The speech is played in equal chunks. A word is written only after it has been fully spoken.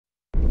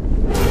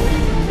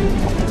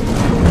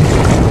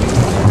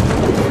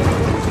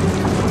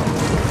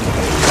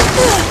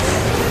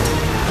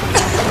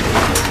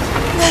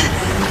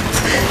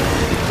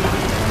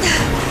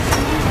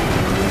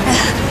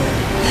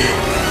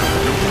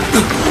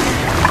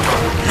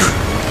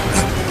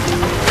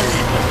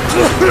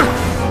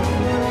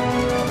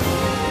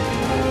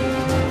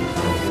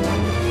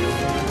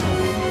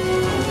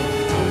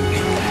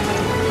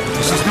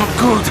This is not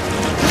good.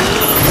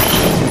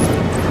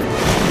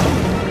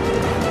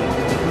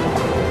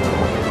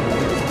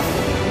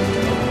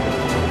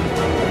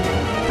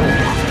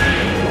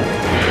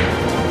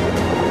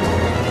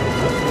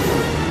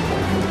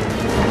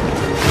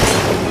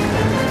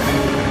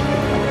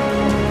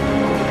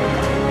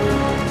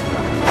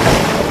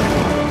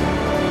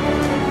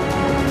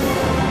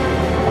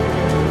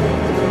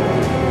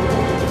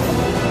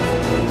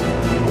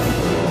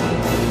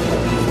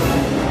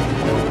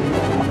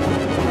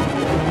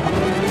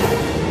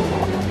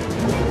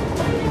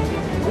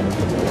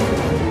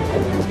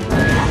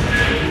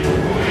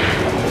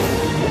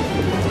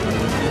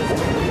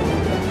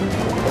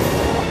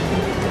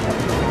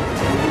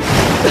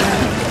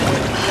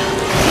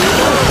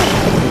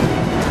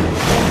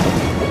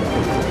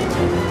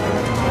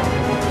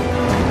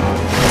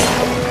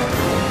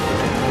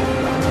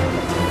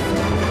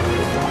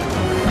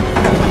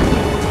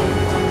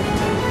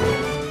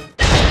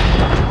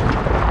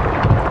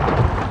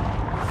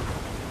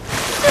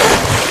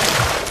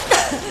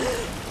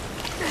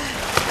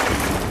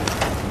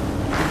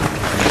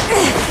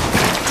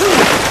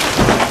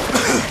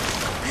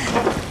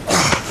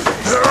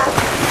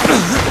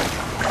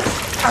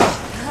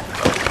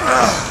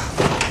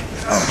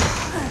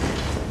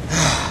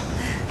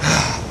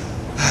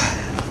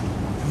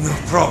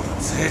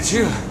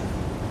 You?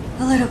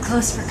 A little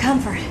close for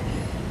comfort.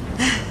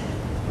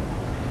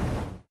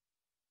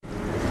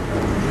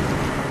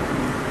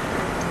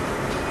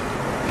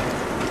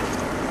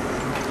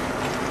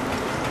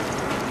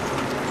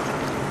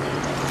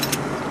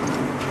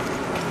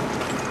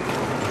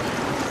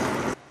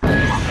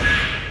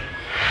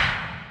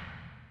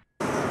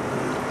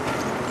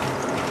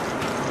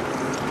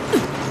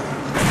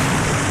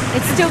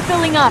 It's still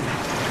filling up.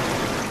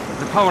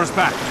 The power's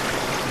back.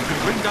 You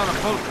can bring down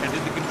a bulkhead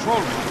in the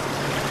control room.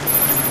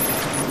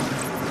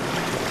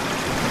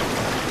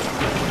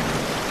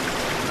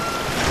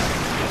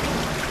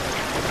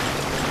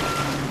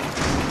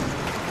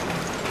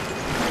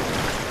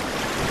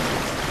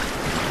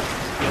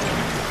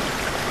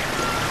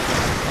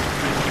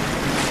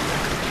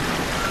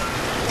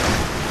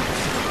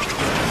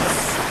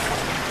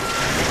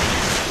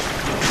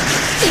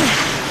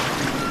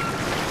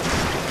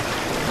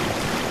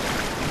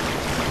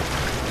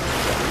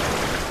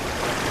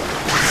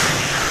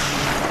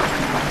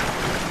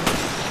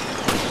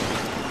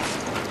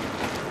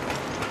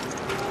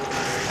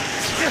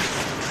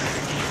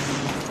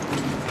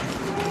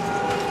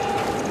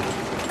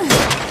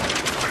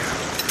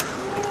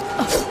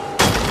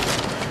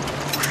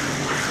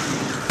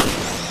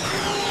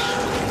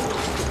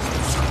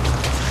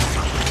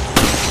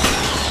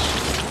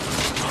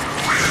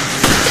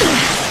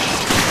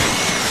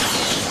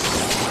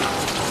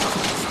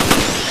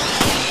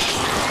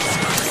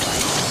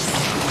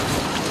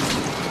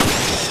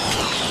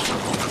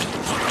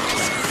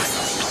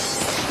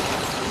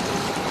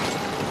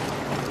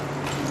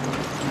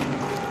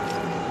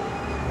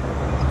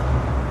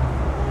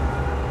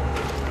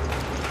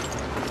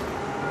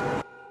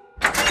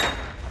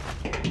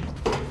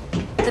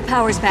 The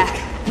power's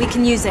back. We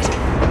can use it.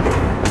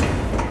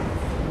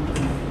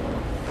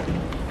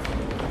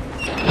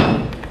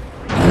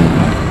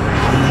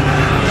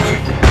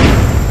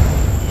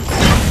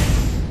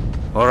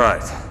 All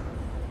right.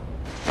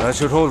 That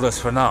should hold us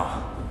for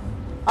now.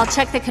 I'll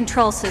check the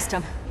control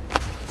system.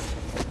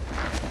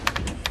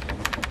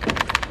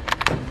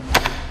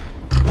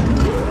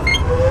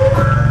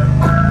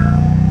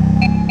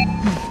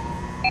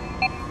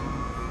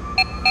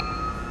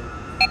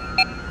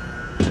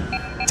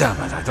 Damn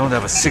it, I don't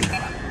have a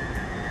signal.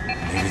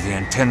 Maybe the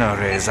antenna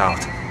array is out.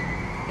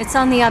 It's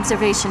on the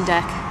observation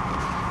deck.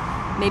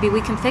 Maybe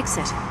we can fix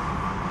it.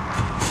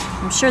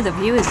 I'm sure the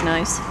view is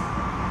nice.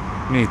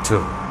 Me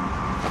too.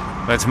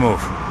 Let's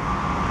move.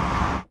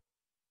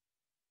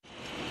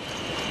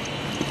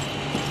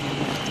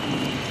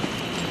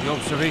 The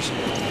observation.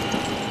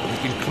 We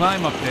can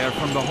climb up there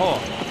from the hall.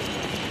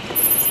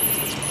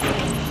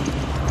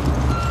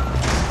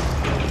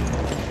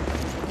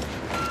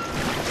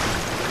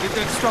 Get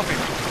that stopping.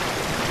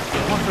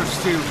 Water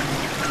still.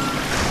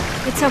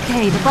 It's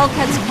okay, the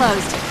bulkhead's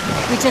closed.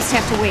 We just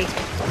have to wait.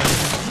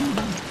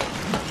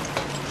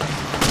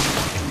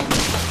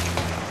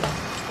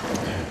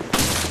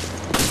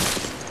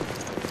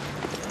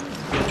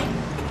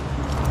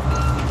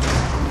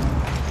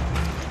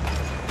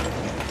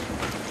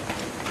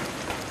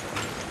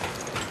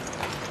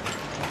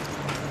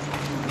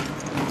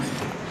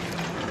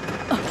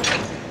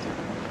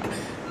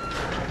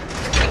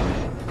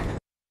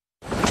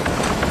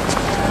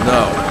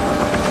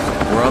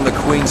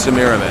 Queen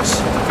Semiramis.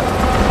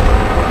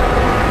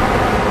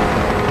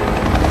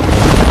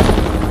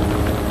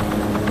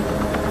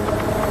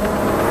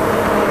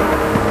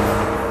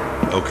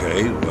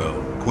 Okay,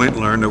 well, Quint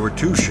learned there were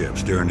 2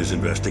 ships during his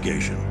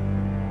investigation.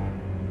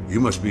 You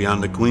must be on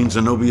the Queen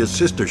Zenobia's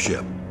sister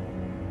ship.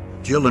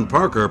 Jill and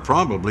Parker are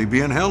probably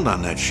being held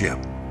on that ship.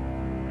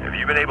 Have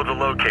you been able to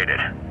locate it?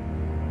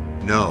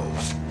 No.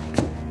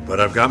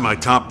 But I've got my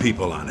top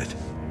people on it.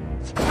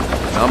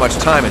 Not much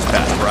time has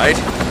passed, right?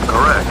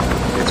 Correct.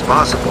 It's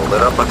possible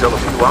that up until a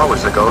few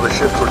hours ago, the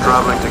ships were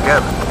traveling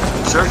together.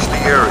 Search the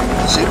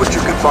area, see what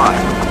you can find.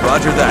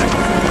 Roger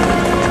that.